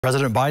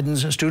President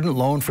Biden's student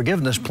loan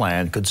forgiveness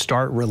plan could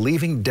start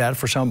relieving debt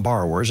for some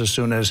borrowers as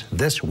soon as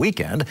this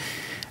weekend.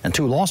 And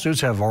 2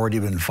 lawsuits have already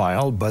been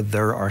filed, but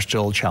there are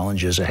still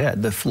challenges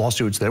ahead. The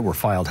lawsuits that were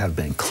filed have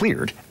been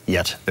cleared,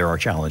 yet there are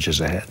challenges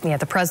ahead. Yeah,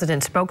 the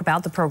president spoke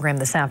about the program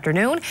this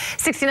afternoon.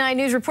 69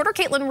 News reporter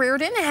Caitlin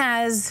Reardon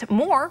has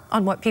more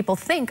on what people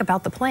think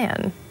about the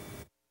plan.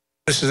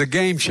 This is a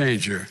game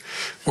changer.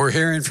 We're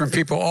hearing from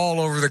people all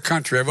over the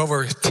country. I have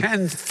over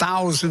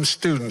 10,000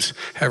 students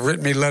have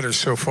written me letters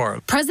so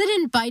far.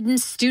 President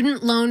Biden's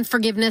student loan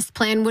forgiveness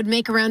plan would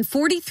make around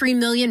 43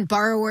 million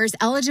borrowers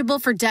eligible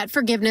for debt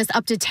forgiveness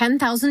up to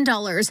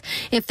 $10,000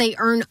 if they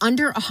earn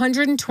under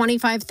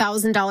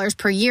 $125,000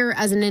 per year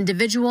as an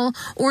individual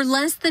or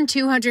less than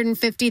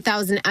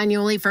 $250,000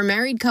 annually for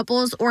married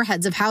couples or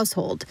heads of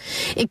household.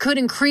 It could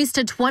increase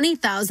to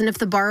 $20,000 if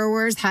the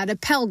borrowers had a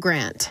Pell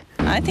Grant.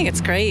 I think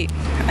it's great.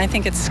 I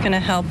think it's going to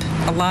help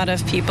a lot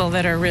of people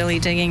that are really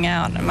digging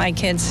out. My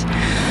kids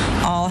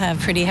all have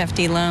pretty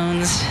hefty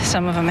loans.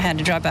 Some of them had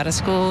to drop out of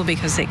school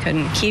because they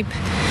couldn't keep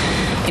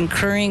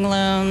incurring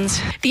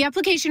loans. The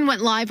application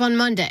went live on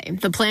Monday.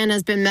 The plan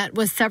has been met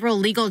with several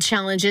legal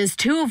challenges,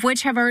 2 of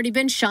which have already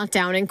been shot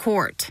down in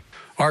court.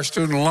 Our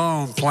student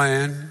loan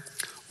plan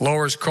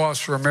lowers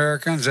costs for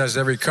Americans as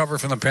they recover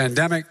from the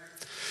pandemic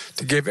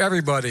to give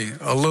everybody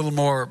a little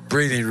more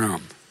breathing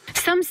room.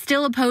 Some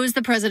still oppose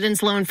the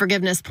president's loan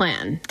forgiveness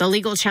plan. The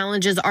legal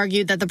challenges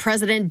argue that the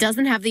president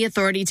doesn't have the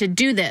authority to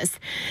do this,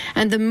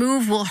 and the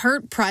move will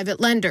hurt private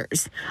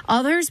lenders.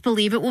 Others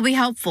believe it will be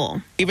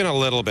helpful. Even a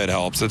little bit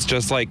helps. It's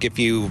just like if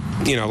you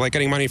like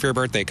getting money for your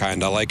birthday,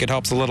 kind of. Like it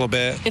helps a little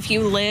bit. If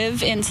you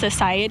live in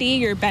society,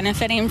 you're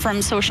benefiting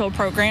from social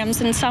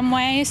programs in some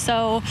way.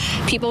 So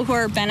people who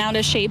are bent out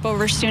of shape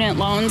over student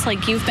loans,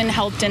 like you've been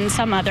helped in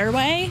some other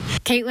way.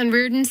 Caitlin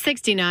Reardon,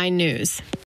 69 News.